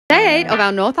Day 8 of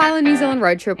our North Island, New Zealand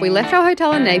road trip, we left our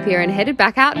hotel in Napier and headed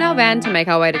back out in our van to make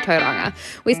our way to Tauranga.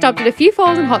 We stopped at a few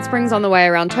falls and hot springs on the way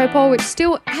around Taupo, which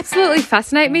still absolutely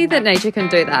fascinate me that nature can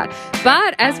do that.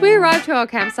 But as we arrived to our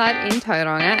campsite in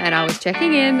Tauranga and I was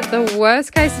checking in, the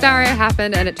worst case scenario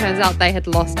happened and it turns out they had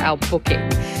lost our booking.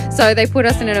 So they put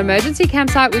us in an emergency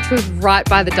campsite which was right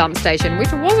by the dump station,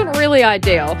 which wasn't really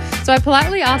ideal. So I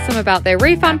politely asked them about their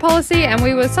refund policy and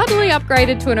we were suddenly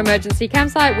upgraded to an emergency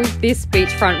campsite with this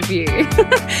beachfront view.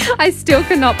 I still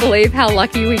cannot believe how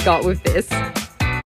lucky we got with this.